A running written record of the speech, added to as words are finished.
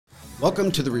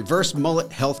Welcome to the Reverse Mullet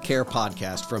Healthcare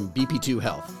Podcast from BP2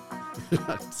 Health.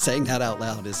 Saying that out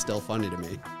loud is still funny to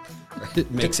me. It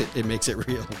makes it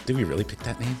real. Did we really pick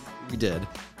that name? We did.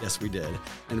 Yes, we did.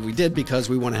 And we did because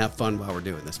we want to have fun while we're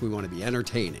doing this. We want to be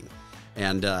entertaining.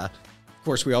 And, of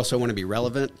course, we also want to be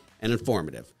relevant and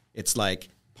informative. It's like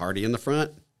party in the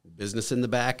front, business in the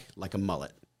back, like a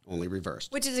mullet, only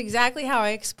reversed. Which is exactly how I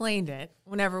explained it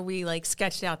whenever we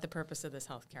sketched out the purpose of this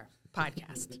healthcare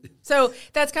podcast. So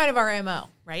that's kind of our MO,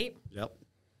 right? Yep.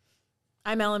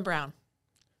 I'm Ellen Brown.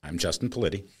 I'm Justin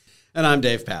Politti. And I'm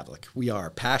Dave Pavlik. We are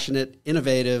passionate,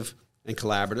 innovative, and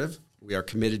collaborative. We are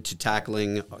committed to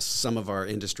tackling some of our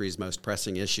industry's most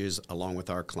pressing issues along with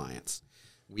our clients.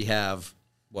 We have,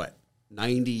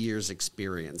 90 years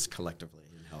experience collectively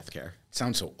in healthcare.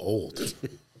 Sounds so old.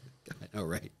 I know,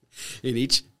 right? In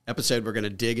each episode, we're going to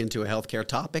dig into a healthcare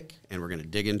topic, and we're going to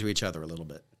dig into each other a little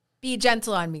bit. Be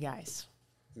gentle on me, guys.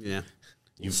 Yeah.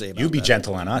 You be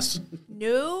gentle on us.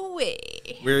 No way.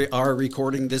 We are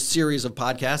recording this series of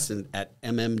podcasts at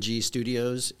MMG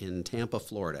Studios in Tampa,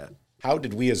 Florida. How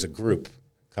did we as a group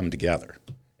come together?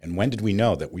 And when did we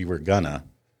know that we were gonna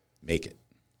make it?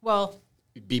 Well,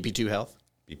 BP2 Health.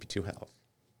 BP2 Health.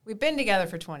 We've been together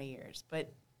for 20 years,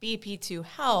 but BP2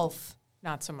 Health,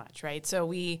 not so much, right? So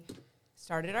we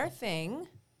started our thing.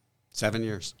 7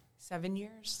 years. 7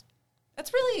 years.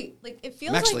 That's really, it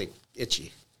feels I'm actually like...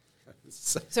 itchy.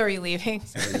 So are you leaving?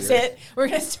 That's it? We're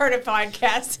going to start a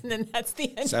podcast, and then that's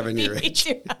the end 7 year of itch.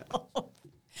 BP2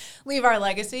 Leave our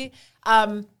legacy.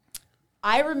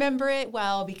 I remember it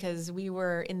well because we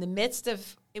were in the midst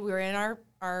of, we were in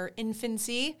our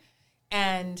infancy,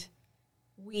 and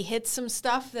we hit some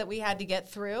stuff that we had to get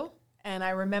through. And I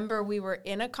remember we were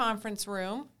in a conference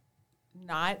room,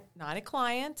 not a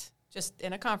client, just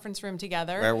in a conference room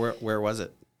together. Where was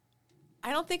it?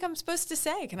 I don't think I'm supposed to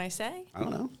say. Can I say? I don't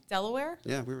know. Delaware?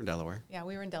 Yeah, we were in Delaware. Yeah,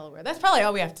 we were in Delaware. That's probably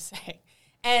all we have to say.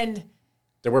 And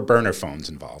There were burner phones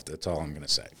involved. That's all I'm going to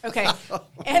say. okay.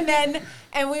 and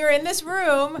we were in this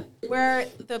room where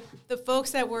the folks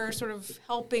that were sort of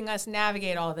helping us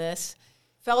navigate all this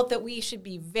felt that we should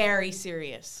be very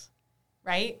serious.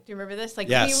 Right? Do you remember this?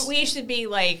 Yes. we should be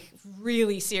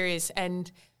really serious.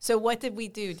 And so what did we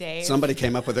do, Dave? Somebody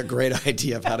came up with a great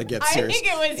idea of how to get serious. I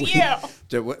think it was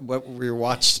you. What we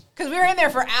watched. Because we were in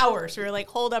there for hours. We were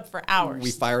holed up for hours.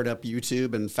 We fired up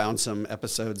YouTube and found some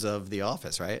episodes of The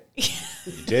Office, right?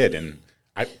 You did, and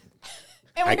we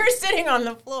were sitting on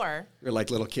the floor. We were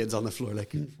like little kids on the floor,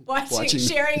 watching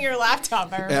sharing your laptop.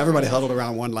 Yeah, everybody huddled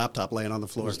around one laptop laying on the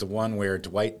floor. it was the one where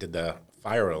Dwight did the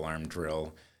fire alarm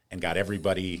drill and got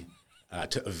everybody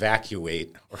to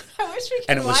evacuate. I wish we could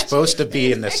And it was watch supposed to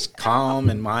be in this calm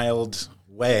and mild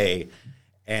way.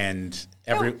 And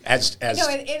as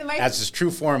is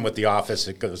true form with The Office,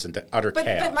 it goes into utter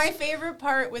chaos. But my favorite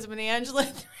part was when Angela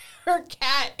threw her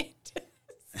cat into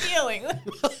the ceiling.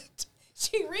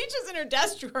 She reaches in her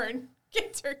desk drawer and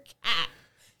gets her cat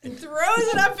and throws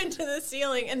it up into the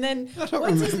ceiling. And then,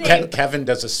 what's his name? Kevin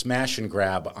does a smash and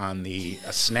grab on the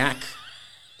snack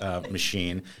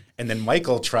machine, and then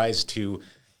Michael tries to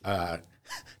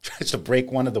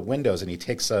break one of the windows, and he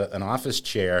takes an office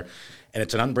chair, and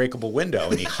it's an unbreakable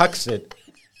window, and he hucks it,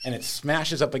 and it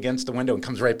smashes up against the window and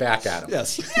comes right back at him.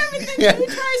 Yes. Yeah, but then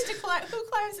who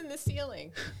climbs in the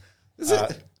ceiling? Who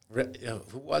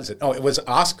was it? Oh, it was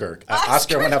Oscar.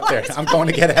 Oscar went up there. I'm going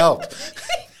to get help.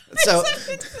 So,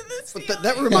 but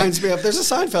that reminds me of, there's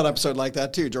a Seinfeld episode like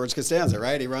that too. George Costanza,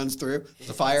 right? He runs through, there's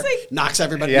a fire, knocks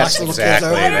everybody, knocks little kids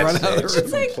over, and run out of the room.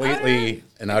 Completely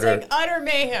utter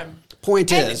mayhem. We're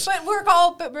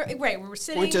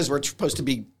sitting. Point is, we're supposed to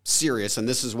be serious, and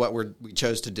this is what we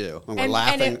chose to do. And we're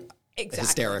laughing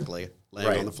hysterically,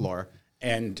 laying on the floor.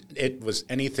 And it was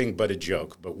anything but a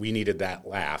joke, but we needed that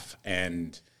laugh,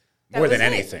 and more than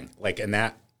anything,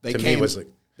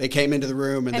 They came into the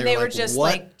room and they were just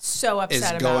so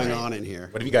upset about what is going on in here.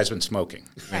 What have you guys been smoking?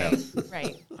 Right,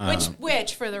 right.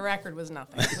 Which, for the record, was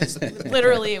nothing.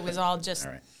 It was all just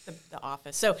the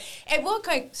Office. So,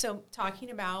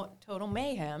 talking about total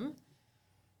mayhem.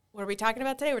 What are we talking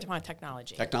about today? We're talking about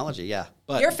technology. Technology, yeah.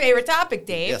 But your favorite topic,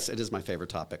 Dave. Yes, it is my favorite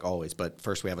topic always. But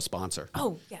first, we have a sponsor.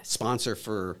 Oh, yes. Sponsor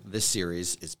for this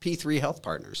series is P3 Health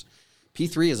Partners.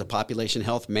 P3 is a population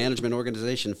health management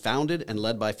organization founded and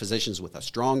led by physicians with a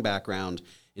strong background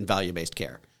in value-based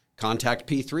care. Contact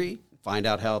P3, find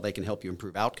out how they can help you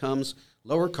improve outcomes,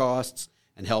 lower costs,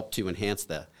 and help to enhance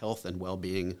the health and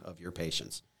well-being of your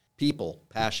patients. People,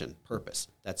 passion, purpose.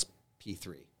 That's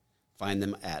P3. Find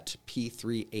them at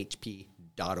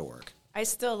p3hp.org. I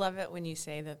still love it when you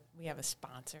say that we have a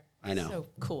sponsor. I know. So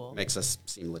cool. Makes us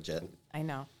seem legit. I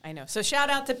know. So shout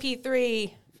out to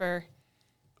P3 for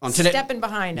stepping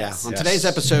behind us. On today's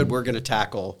episode, we're going to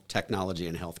tackle technology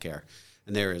in healthcare.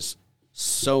 And there is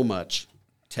so much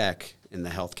tech in the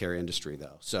healthcare industry,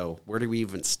 though. So where do we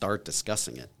even start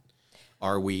discussing it?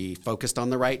 Are we focused on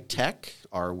the right tech?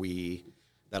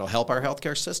 That'll help our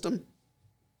healthcare system?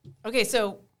 Okay,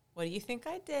 so what do you think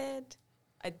I did?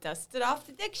 I dusted off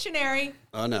the dictionary.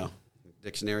 Oh, no.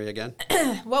 Dictionary again?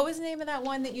 What was the name of that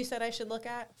one that you said I should look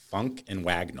at? Funk and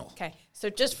Wagnall. Okay,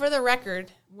 so just for the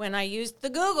record, when I used the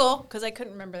Google, because I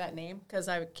couldn't remember that name, because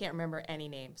I can't remember any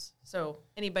names. So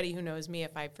anybody who knows me,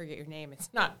 if I forget your name,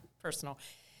 it's not personal.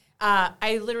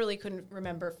 I literally couldn't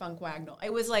remember Funk Wagnall.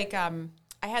 It was like I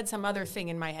had some other thing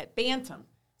in my head. Bantam.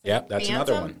 Yeah, that's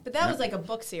another one. But that was like a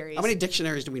book series. How many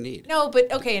dictionaries do we need? No,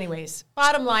 but okay, anyways.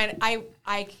 Bottom line,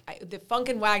 the Funk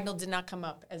and Wagnall did not come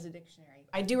up as a dictionary.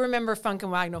 I do remember Funk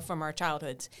and Wagnall from our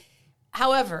childhoods.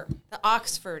 However, the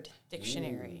Oxford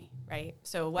Dictionary, right?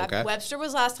 So Webster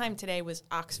was last time, today was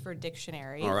Oxford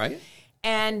Dictionary. All right.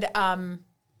 And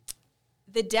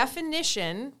the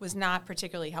definition was not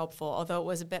particularly helpful, although it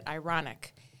was a bit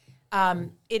ironic.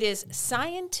 It is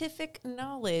scientific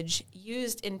knowledge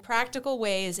used in practical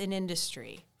ways in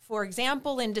industry. For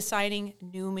example, in designing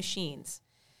new machines.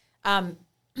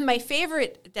 My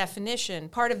favorite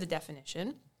part of this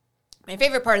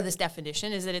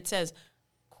definition is that it says,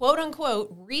 quote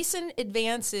unquote, recent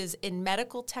advances in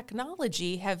medical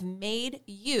technology have made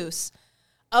use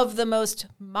of the most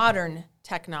modern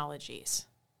technologies.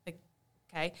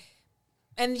 Okay.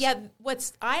 And yet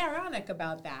what's ironic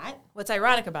about that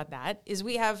is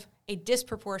we have a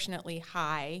disproportionately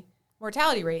high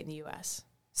mortality rate in the US.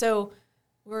 So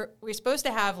we're supposed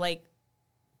to have like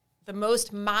the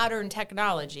most modern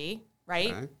technology,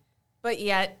 right? Okay. But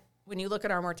yet when you look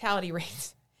at our mortality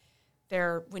rates,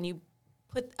 when you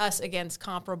put us against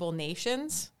comparable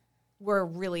nations, we're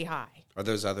really high. Are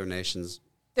those other nations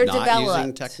They're not developed.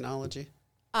 Using technology?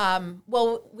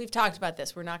 Well, we've talked about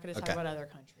this. We're not going to talk about other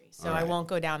countries. So I won't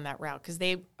go down that route because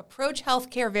they approach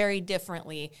healthcare very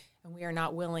differently, and we are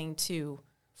not willing to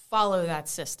follow that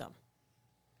system.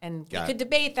 And we could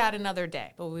debate that another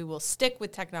day, but we will stick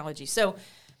with technology. So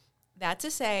that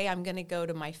to say, I'm going to go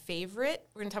to my favorite.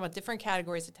 We're going to talk about different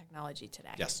categories of technology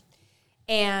today. Yes.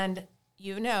 And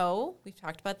we've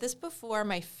talked about this before.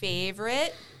 My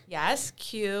favorite,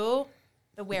 cue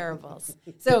the wearables.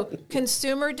 So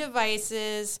consumer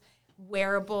devices,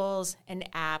 wearables, and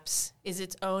apps is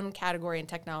its own category in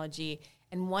technology.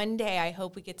 And one day I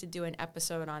hope we get to do an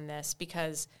episode on this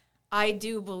because I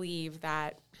do believe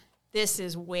that this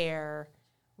is where,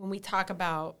 when we talked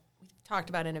about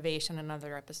innovation in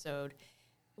another episode,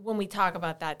 when we talk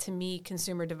about that, to me,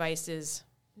 consumer devices,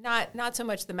 not so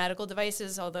much the medical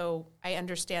devices, although I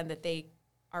understand that they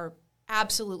are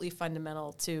absolutely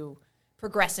fundamental to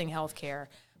progressing healthcare.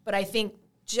 But I think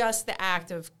just the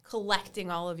act of collecting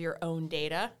all of your own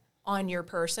data on your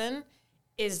person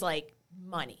is like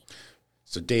money.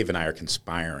 So Dave and I are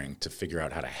conspiring to figure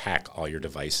out how to hack all your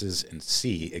devices and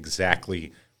see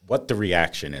exactly what the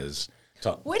reaction is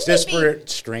to disparate,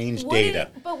 strange data.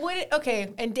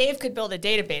 Okay, and Dave could build a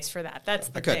database for that. That's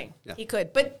the thing. Yeah. He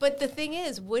could. But the thing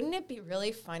is, wouldn't it be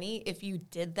really funny if you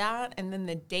did that and then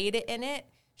the data in it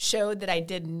showed that I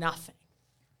did nothing,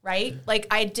 right? Like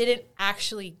I didn't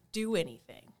actually do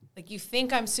anything. Like you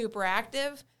think I'm super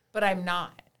active, but I'm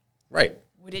not. Right.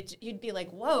 You'd be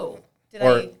like, whoa,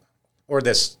 Or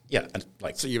this,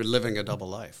 like. So you're living a double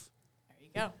life. There you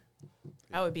go.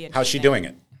 That would be interesting. How's she doing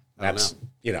it? That's,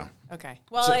 Okay.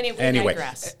 Well, anyway.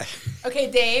 Digress. Okay,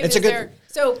 Dave, it's a good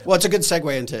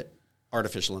segue into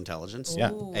artificial intelligence.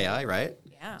 Yeah. AI, right?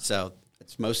 Yeah. So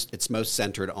it's most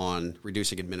centered on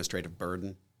reducing administrative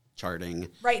burden, charting.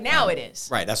 Right now it is.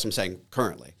 Right. That's what I'm saying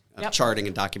currently. Charting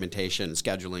and documentation,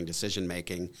 scheduling,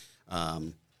 decision-making,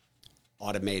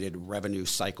 automated revenue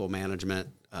cycle management,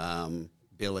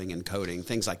 billing and coding,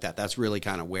 things like that. That's really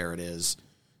kind of where it is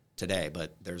today.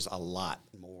 But there's a lot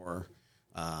more.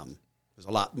 There's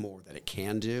a lot more that it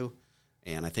can do,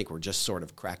 and I think we're just sort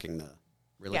of cracking the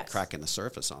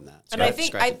surface on that. And I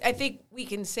think we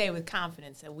can say with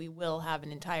confidence that we will have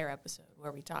an entire episode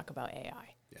where we talk about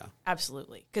AI. Yeah,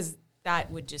 absolutely, because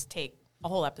that would just take a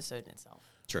whole episode in itself.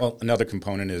 Sure. Well, another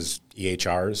component is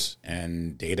EHRs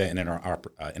and data and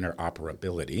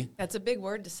interoperability. That's a big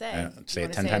word to say. Say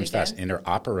it 10 times fast.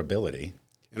 Interoperability.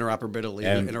 Never mind.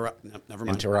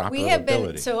 Interoperability. We have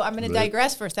been. So I'm going to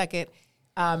digress for a second.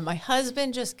 My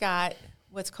husband just got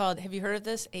what's called, have you heard of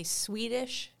this? A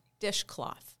Swedish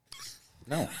dishcloth.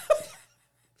 No.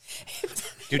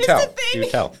 Do tell. Do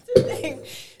tell.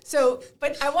 So,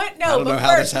 but I want I don't know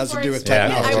how this has to do with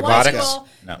technology. Robotics?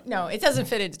 No, it doesn't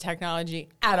fit into technology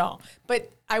at all. But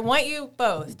I want you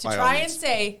both to try and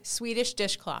say Swedish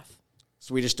dishcloth.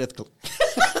 Swedish dishcloth.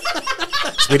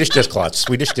 Swedish dishcloth.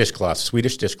 Swedish dishcloth.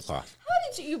 Swedish dishcloth.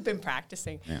 How did you've been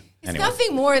practicing? Yeah. It's Anyway.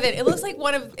 nothing more than it looks like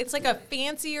it's like a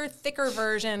fancier, thicker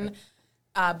version,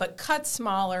 but cut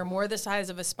smaller, more the size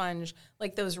of a sponge,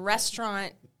 like those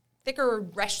thicker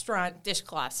restaurant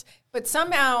dishcloths. But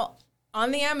somehow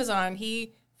on the Amazon,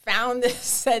 he found this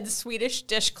said Swedish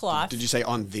dishcloth. Did you say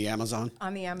on the Amazon?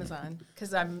 On the Amazon,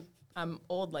 because I'm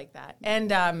old like that, and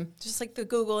just like the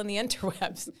Google and the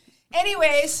interwebs.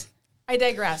 Anyways, I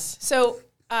digress. So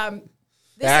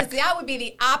that would be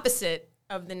the opposite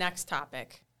of the next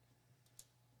topic.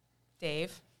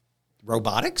 Dave?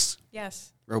 Robotics?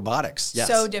 Yes. Robotics, yes.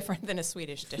 So different than a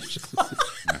Swedish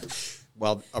dishcloth.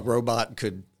 Well, a robot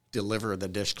could deliver the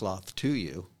dishcloth to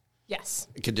you. Yes.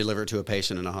 It could deliver to a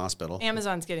patient in a hospital.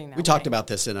 Amazon's getting that. We talked about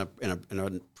this in a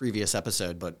previous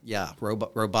episode, but yeah,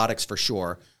 robotics for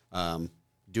sure.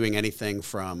 Doing anything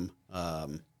from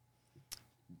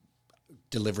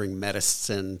delivering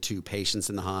medicine to patients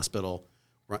in the hospital.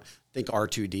 Think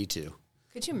R2-D2.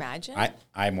 Could you imagine?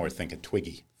 I more think of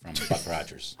Twiggy from Buck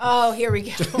Rogers. Oh, here we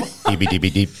go.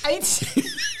 DB.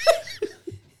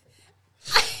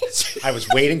 I was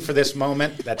waiting for this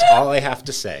moment. That's all I have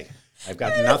to say. I've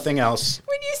got nothing else.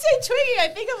 When you say Twiggy, I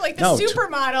think of like the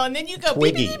supermodel, and then you go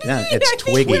Twiggy. Beep, beep, beep, No, beep, it's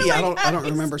Twiggy. Twiggy. I don't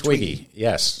remember Twiggy.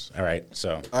 Yes. All right.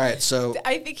 So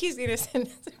I think he's gonna send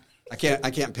it. I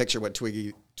can't picture what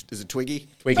Twiggy is. It Twiggy?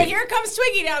 Twiggy. But here comes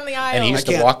Twiggy down the aisle. And he used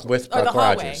to walk with Or the Buck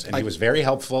hallway. Rogers, and he was very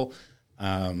helpful.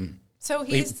 So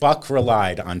he's Buck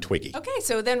relied on Twiggy. okay.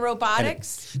 So then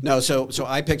robotics. No, so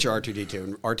I picture R2-D2,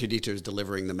 and R2-D2 is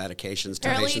delivering the medications to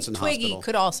Apparently, patients in the Twiggy hospital.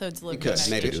 could also deliver. Could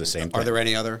medication. maybe do the same Are thing. there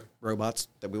any other robots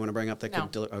that we want to bring up that No.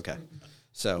 could deliver? Okay,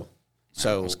 so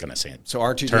I was going to say so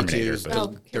R2-D2. Terminator, but-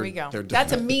 Oh, here we go. they're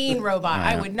That's a mean robot.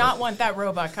 I would not want that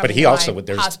robot coming. But he to also my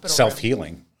there's hospital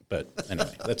self-healing. But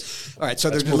anyway, let's all right. So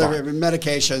they're let's move on. delivering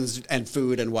medications and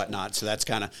food and whatnot. So that's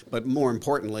kind of. But more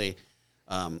importantly,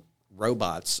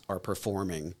 robots are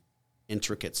performing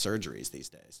intricate surgeries these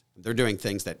days. They're doing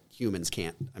things that humans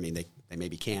can't. I mean, they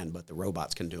maybe can, but the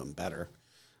robots can do them better.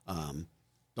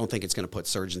 Don't think it's going to put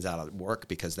surgeons out of work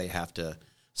because they have to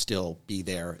still be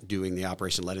there doing the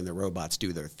operation, letting the robots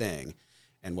do their thing.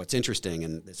 And what's interesting,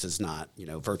 and this is not,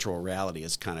 virtual reality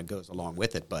is kind of goes along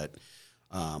with it, but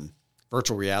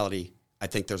virtual reality, I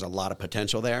think there's a lot of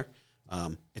potential there.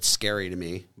 It's scary to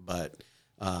me, but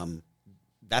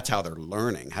that's how they're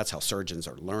learning. That's how surgeons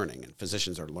are learning and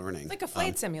physicians are learning. Like a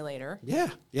flight simulator. Yeah,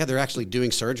 they're actually doing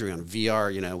surgery on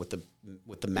VR,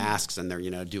 with the masks, and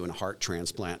they're doing a heart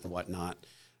transplant and whatnot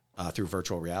through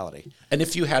virtual reality. And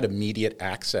if you had immediate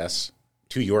access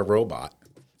to your robot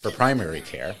for primary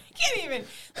care, I can't even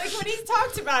when he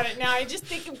talks about it now. I just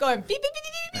think of going beep beep beep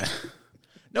beep. beep.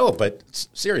 no, but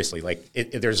seriously,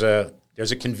 there's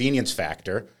a convenience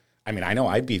factor. I mean, I know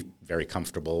I'd be very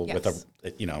comfortable with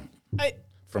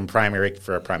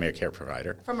for a primary care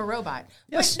provider. From a robot.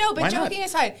 Yes, But why not? joking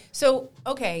aside, so,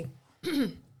 okay,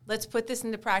 let's put this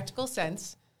into practical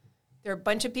sense. There are a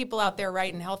bunch of people out there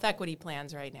writing health equity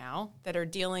plans right now that are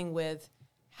dealing with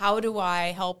how do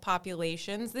I help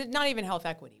populations, not even health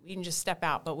equity, we can just step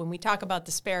out. But when we talk about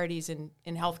disparities in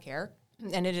healthcare,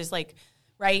 and it is it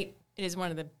is one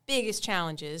of the biggest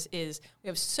challenges is we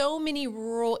have so many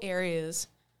rural areas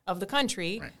of the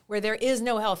country where there is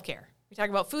no healthcare. We talk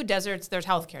about food deserts, there's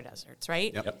healthcare deserts,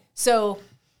 right? Yep. So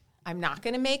I'm not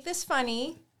going to make this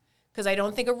funny because I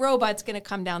don't think a robot's going to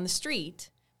come down the street.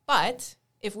 But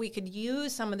if we could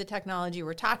use some of the technology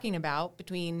we're talking about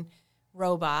between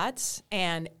robots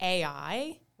and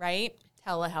AI, right,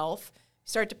 telehealth,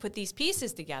 start to put these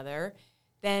pieces together,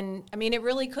 then, it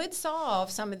really could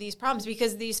solve some of these problems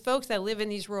because these folks that live in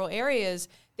these rural areas,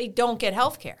 they don't get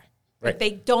healthcare. Right.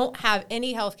 They don't have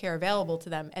any healthcare available to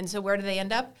them. And so where do they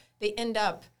end up? They end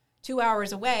up 2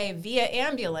 hours away via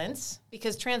ambulance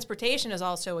because transportation is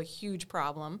also a huge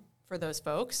problem for those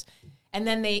folks. And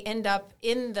then they end up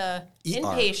in the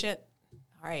inpatient,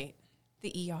 all right,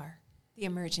 the ER, the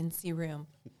emergency room.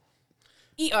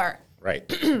 ER.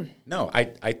 Right. No,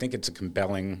 I think it's a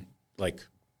compelling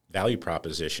value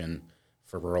proposition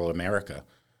for rural America.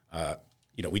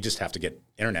 We just have to get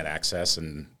internet access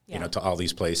and to all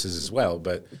these places as well.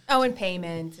 But and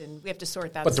payment, and we have to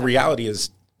sort that. But the reality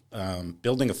is,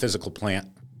 building a physical plant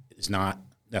is not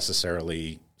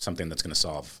necessarily something that's going to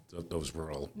solve those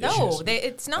rural issues. No,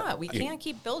 it's not. We can't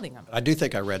keep building them. I do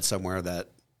think I read somewhere that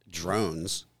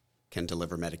drones can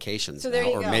deliver medications So there now,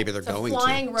 you or go. maybe they're It's a going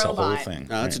flying to. It's a whole robot. thing.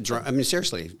 It's a I mean,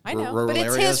 seriously, I know, rural but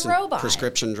it's areas, his and robot.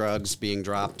 prescription drugs being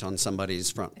dropped on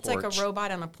somebody's front It's porch. like a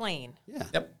robot on a plane. Yeah,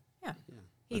 Yep.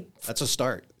 Yeah. that's a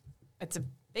start. It's a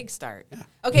big start.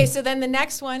 Okay, so then the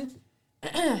next one,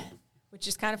 which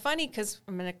is kind of funny because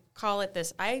I'm going to call it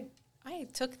this. I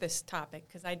took this topic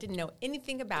because I didn't know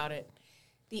anything about it.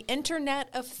 The Internet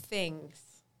of Things.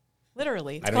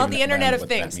 Literally. It's I don't called even the Internet know of what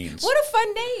that Things. means. What a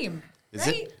fun name. Is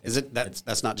right? it? Is it?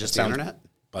 That's not just the sounds internet.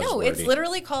 No, it's Buzzwordy.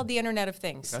 literally called the Internet of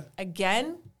Things. Okay.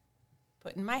 Again,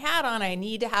 putting my hat on, I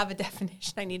need to have a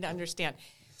definition. I need to understand.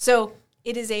 So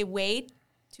it is a way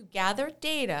to gather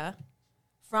data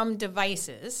from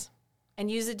devices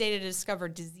and use the data to discover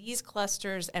disease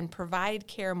clusters and provide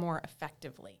care more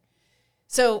effectively.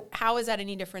 So how is that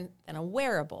any different than a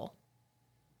wearable?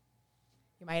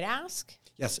 You might ask.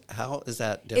 Yes. How is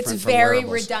that different? It's from very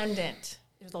wearables? redundant.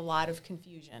 There's a lot of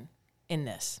confusion in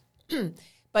this.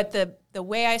 But the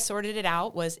way I sorted it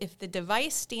out was if the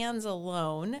device stands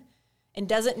alone and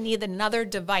doesn't need another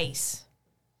device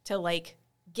to like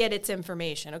get its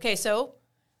information. Okay, so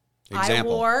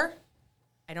Example.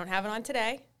 I don't have it on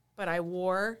today, but I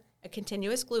wore a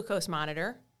continuous glucose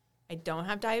monitor. I don't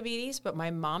have diabetes, but my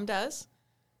mom does.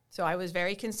 So I was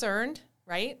very concerned,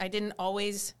 right? I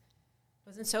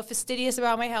wasn't so fastidious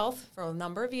about my health for a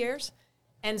number of years.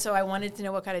 And so I wanted to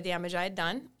know what kind of damage I had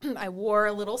done. I wore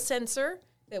a little sensor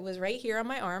that was right here on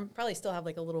my arm. Probably still have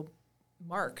like a little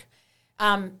mark.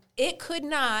 It could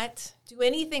not do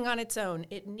anything on its own.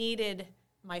 It needed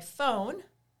my phone,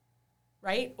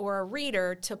 right, or a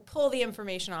reader to pull the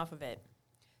information off of it.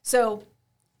 So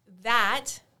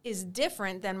that is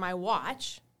different than my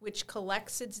watch, which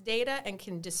collects its data and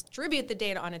can distribute the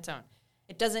data on its own.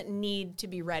 It doesn't need to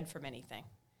be read from anything.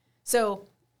 So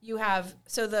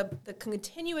the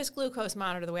continuous glucose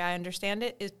monitor, the way I understand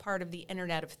it, is part of the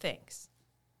Internet of Things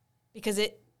because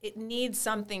it needs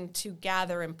something to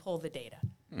gather and pull the data.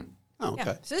 Oh, okay.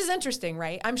 Yeah. So this is interesting,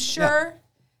 right? I'm sure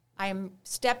I'm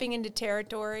stepping into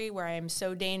territory where I am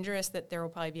so dangerous that there will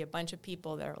probably be a bunch of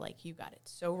people that are like, you got it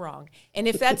so wrong. And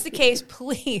if that's the case,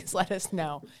 please let us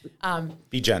know.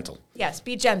 Be gentle. Yes,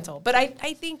 be gentle. But I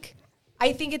think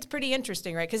it's pretty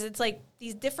interesting, right? Because it's like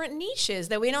these different niches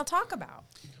that we don't talk about.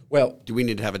 Well, Do we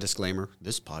need to have a disclaimer?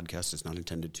 This podcast is not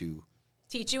intended to.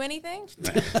 Teach you anything?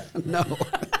 No.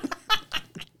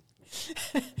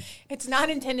 It's not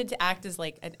intended to act as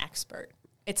like an expert.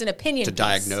 It's an opinion To piece.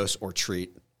 diagnose or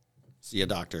treat. See a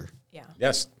doctor. Yeah.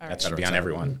 yes, All that right. should be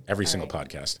on every single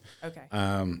podcast. Okay.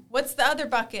 What's the other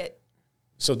bucket?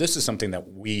 So this is something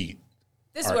that we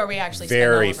This is are where we actually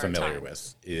very spend all of our familiar time.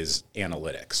 with is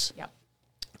analytics. Yep.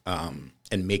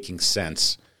 And making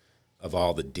sense of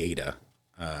all the data.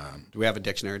 Do we have a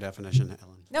dictionary definition,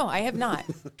 Ellen? No, I have not.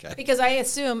 Okay. Because I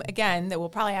assume, again, that we'll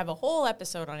probably have a whole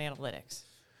episode on analytics.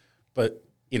 But,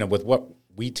 with what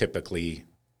we typically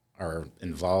are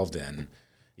involved in,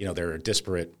 there are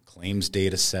disparate claims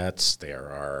data sets. There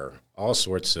are all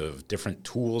sorts of different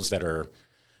tools that are,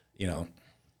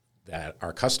 that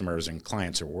our customers and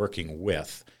clients are working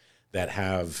with that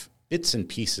have bits and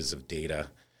pieces of data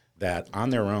that on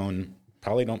their own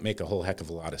probably don't make a whole heck of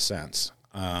a lot of sense.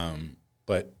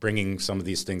 But bringing some of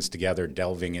these things together,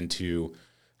 delving into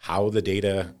how the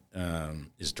data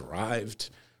is derived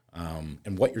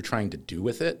and what you're trying to do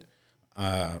with it,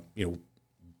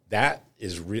 that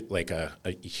is like a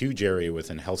huge area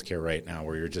within healthcare right now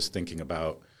where you're just thinking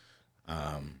about,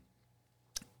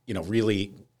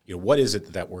 really, what is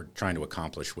it that we're trying to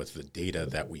accomplish with the data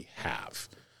that we have?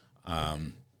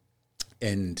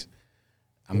 And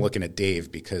I'm looking at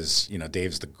Dave because,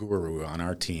 Dave's the guru on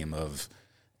our team of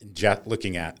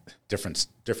looking at different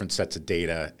sets of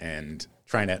data and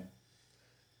trying to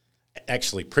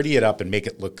actually pretty it up and make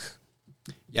it look.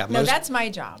 Yeah. No, that's my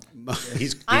job.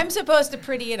 I'm supposed to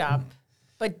pretty it up,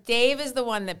 but Dave is the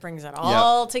one that brings it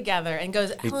all together and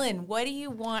goes, Ellen, what do you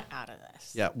want out of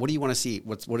this? Yeah. What do you want to see?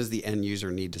 What does the end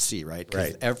user need to see, right?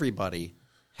 Because everybody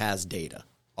has data.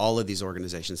 All of these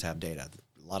organizations have data.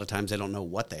 A lot of times they don't know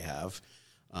what they have.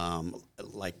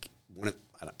 Like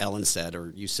Ellen said,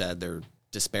 or you said, they're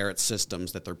disparate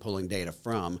systems that they're pulling data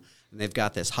from, and they've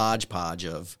got this hodgepodge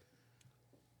of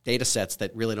data sets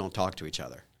that really don't talk to each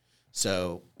other.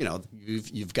 So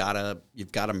you've got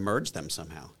to merge them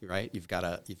somehow, right? You've got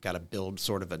to build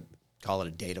sort of call it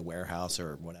a data warehouse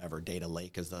or whatever. Data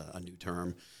lake is a new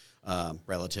term,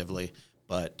 relatively,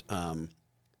 but a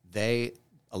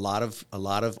lot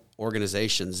of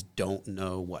organizations don't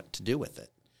know what to do with it.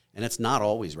 And it's not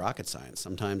always rocket science.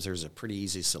 Sometimes there's a pretty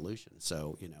easy solution.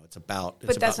 So, it's about...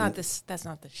 But that's not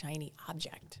the shiny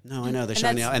object. No, I know, the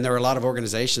shiny... And there are a lot of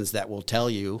organizations that will sell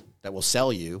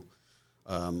you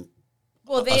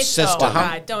Well, a system. Oh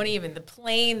God, don't even. The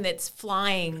plane that's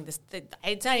flying,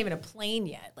 it's not even a plane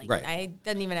yet. Like, Right. it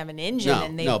doesn't even have an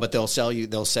engine. No, but they'll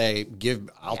say,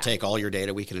 I'll take all your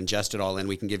data. We can ingest it all in.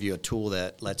 We can give you a tool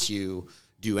that lets you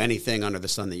do anything under the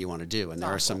sun that you want to do. And there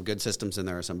are some good systems and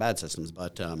there are some bad systems.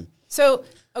 But so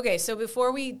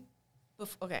before we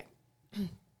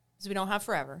don't have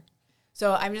forever.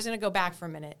 So I'm just going to go back for a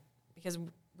minute because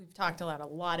we've talked about a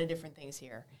lot of different things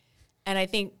here. And I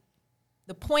think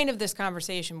the point of this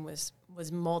conversation was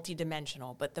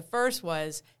multidimensional, but the first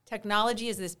was technology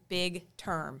is this big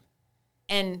term.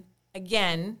 And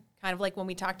again, kind of like when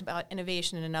we talked about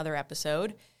innovation in another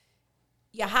episode,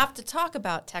 you have to talk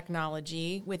about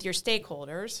technology with your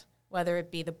stakeholders, whether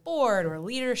it be the board or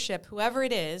leadership, whoever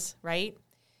it is, right?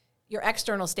 Your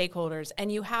external stakeholders, and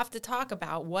you have to talk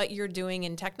about what you're doing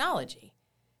in technology.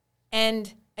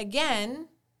 And again,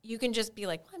 you can just be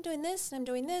like, well, I'm doing this and I'm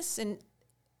doing this, and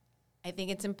I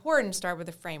think it's important to start with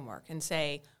a framework and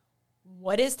say,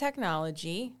 what is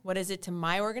technology? What is it to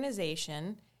my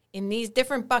organization? In these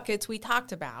different buckets we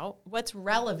talked about, what's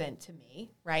relevant to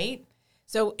me, right?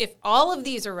 So if all of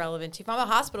these are relevant, if I'm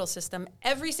a hospital system,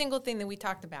 every single thing that we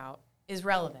talked about is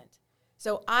relevant.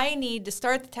 So I need to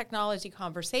start the technology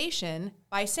conversation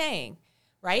by saying,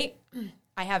 right,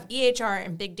 I have EHR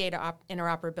and big data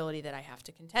interoperability that I have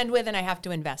to contend with and I have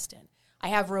to invest in. I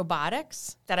have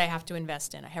robotics that I have to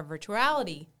invest in. I have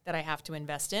virtuality that I have to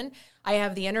invest in. I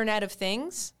have the Internet of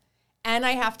Things, and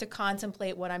I have to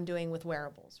contemplate what I'm doing with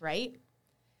wearables, right?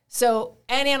 So,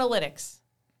 and analytics.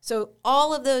 So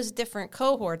all of those different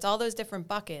cohorts, all those different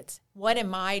buckets, what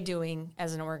am I doing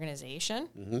as an organization?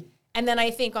 Mm-hmm. And then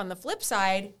I think on the flip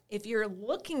side, if you're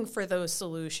looking for those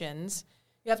solutions,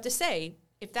 you have to say,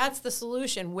 if that's the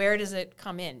solution, where does it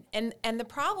come in? And the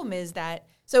problem is that,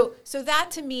 so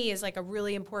that to me is like a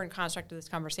really important construct of this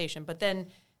conversation. But then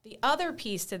the other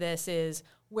piece to this is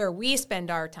where we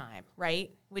spend our time,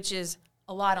 right? Which is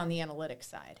a lot on the analytics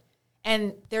side.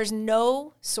 And there's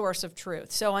no source of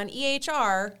truth. So on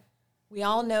EHR, we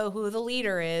all know who the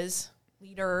leaders,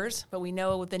 but we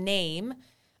know the name.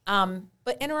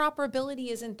 But interoperability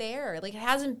isn't there. Like, it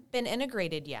hasn't been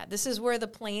integrated yet. This is where the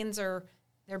planes they're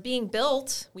being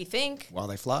built, we think. While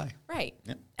they fly. Right.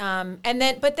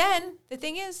 Yep. But then the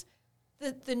thing is,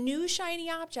 the new shiny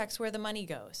object's where the money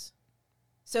goes.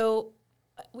 So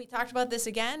we talked about this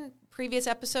again, previous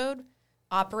episode,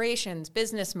 operations,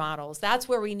 business models. That's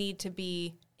where we need to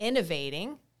be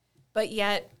innovating, but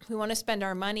yet we want to spend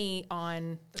our money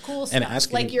on the cool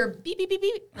stuff, like your beep, beep, beep,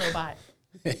 beep robot.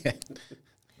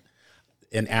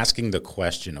 And asking the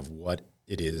question of what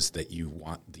it is that you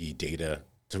want the data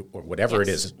to, or whatever it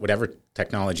is, whatever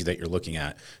technology that you're looking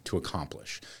at to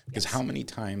accomplish. Because how many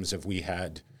times have we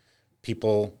had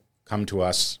people come to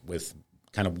us with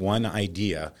kind of one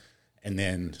idea and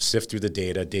then sift through the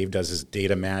data? Dave does his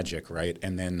data magic, right?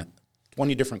 And then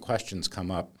 20 different questions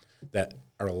come up that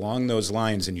are along those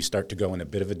lines, and you start to go in a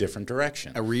bit of a different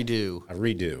direction. A redo.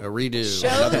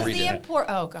 Shows the import.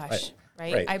 Oh, gosh.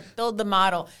 Right? I build the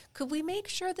model. Could we make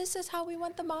sure this is how we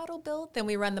want the model built? Then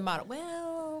we run the model.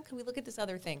 Well, can we look at this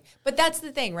other thing? But that's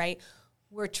the thing, right?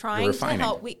 We're trying to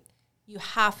help. You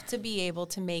have to be able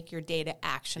to make your data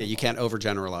actionable. Yeah, you can't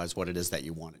overgeneralize what it is that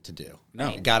you want it to do.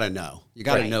 No. You got to know. You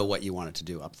got to know what you want it to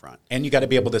do up front. And you got to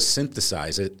be able to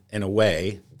synthesize it in a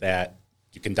way that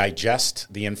you can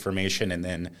digest the information and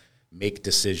then make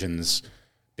decisions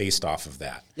based off of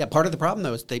that. Yeah, part of the problem,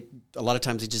 though, is a lot of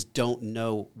times they just don't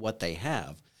know what they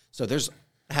have. So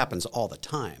happens all the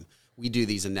time. We do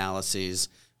these analyses.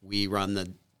 We run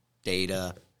the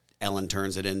data. Ellen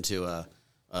turns it into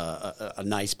a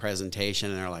nice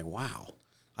presentation, and they're like, "Wow,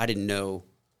 I didn't know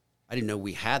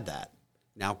we had that.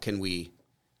 Now can we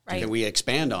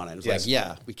expand on it?" It's like,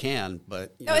 yeah, we can,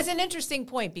 but it's an interesting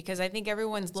point because I think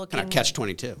everyone's looking kind of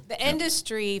catch-22. The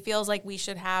industry feels like we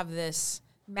should have this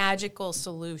magical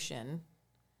solution,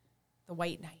 the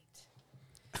white knight.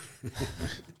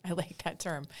 I like that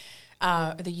term,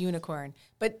 the unicorn.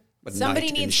 But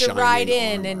somebody needs to ride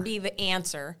in and be the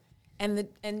answer. And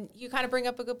you kind of bring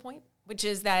up a good point, which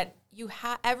is that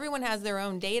everyone has their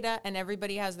own data and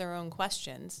everybody has their own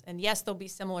questions. And yes, there'll be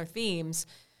similar themes,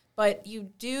 but you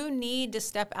do need to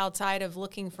step outside of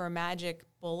looking for a magic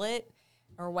bullet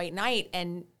or white knight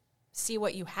and see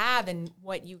what you have and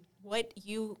what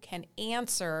you can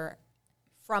answer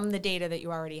from the data that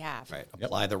you already have. Right.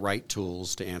 Apply the right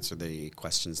tools to answer the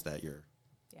questions that you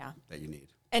need.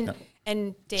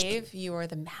 And Dave, you are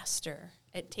the master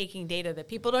at taking data that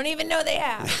people don't even know they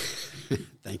have.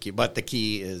 Thank you. But the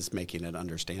key is making it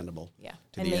understandable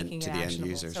to the end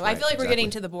user. So I feel like we're getting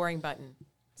to the boring button.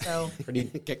 So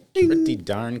Pretty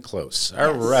darn close.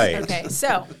 All right. Okay,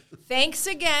 so thanks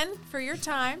again for your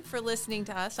time, for listening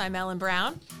to us. I'm Ellen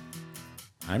Brown.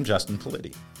 I'm Justin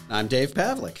Politi. I'm Dave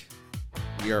Pavlik.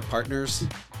 We are partners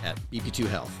at BP2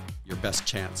 Health, your best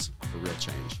chance for real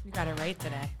change. You got it right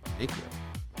today. Thank you.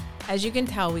 As you can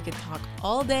tell, we could talk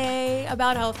all day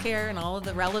about healthcare and all of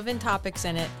the relevant topics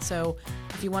in it. So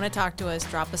if you want to talk to us,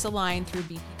 drop us a line through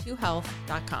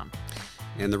bp2health.com.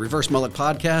 And the Reverse Mullet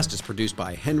podcast is produced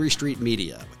by Henry Street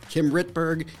Media with Kim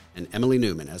Rittberg and Emily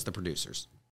Newman as the producers.